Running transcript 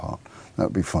That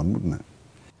would be fun, wouldn't it?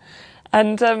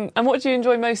 And what do you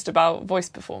enjoy most about voice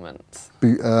performance?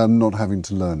 Not having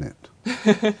to learn it.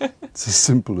 It's as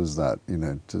simple as that, you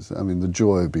know. The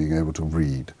joy of being able to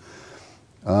read,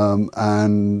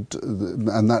 and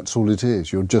that's all it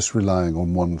is. You're just relying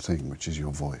on one thing, which is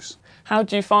your voice. How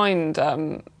do you find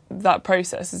that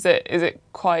process? Is it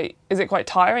quite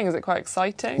tiring? Is it quite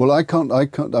exciting? Well, I can't.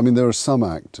 I mean, there are some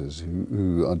actors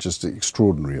who are just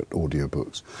extraordinary at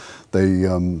audiobooks.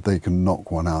 They can knock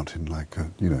one out in like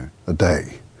a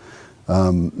day.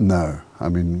 No, I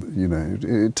mean, you know,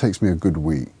 it takes me a good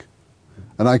week,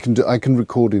 and I can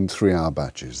record in 3-hour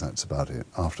batches. That's about it.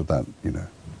 After that, you know,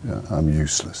 I'm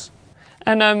useless.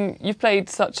 And you've played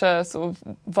such a sort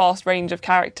of vast range of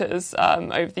characters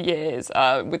over the years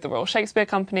with the Royal Shakespeare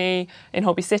Company, in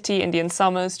Hobby City, Indian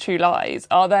Summers, True Lies.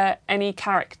 Are there any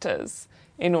characters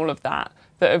in all of that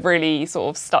have really sort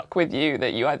of stuck with you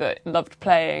that you either loved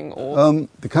playing or...?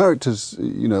 The characters,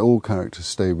 you know, all characters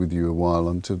stay with you a while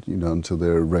until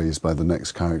they're erased by the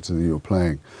next character that you're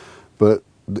playing. But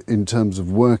in terms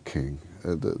of working...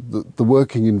 The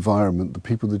working environment, the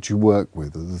people that you work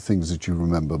with, are the things that you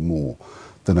remember more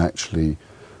than actually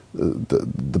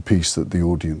the piece that the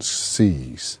audience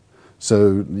sees.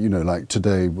 So, you know, like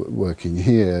today, working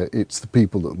here, it's the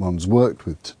people that one's worked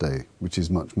with today, which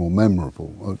is much more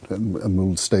memorable and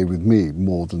will stay with me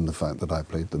more than the fact that I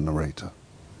played the narrator.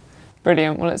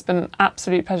 Brilliant. Well, it's been an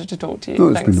absolute pleasure to talk to you. No,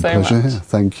 it's Thanks been a pleasure. so much. Thank you.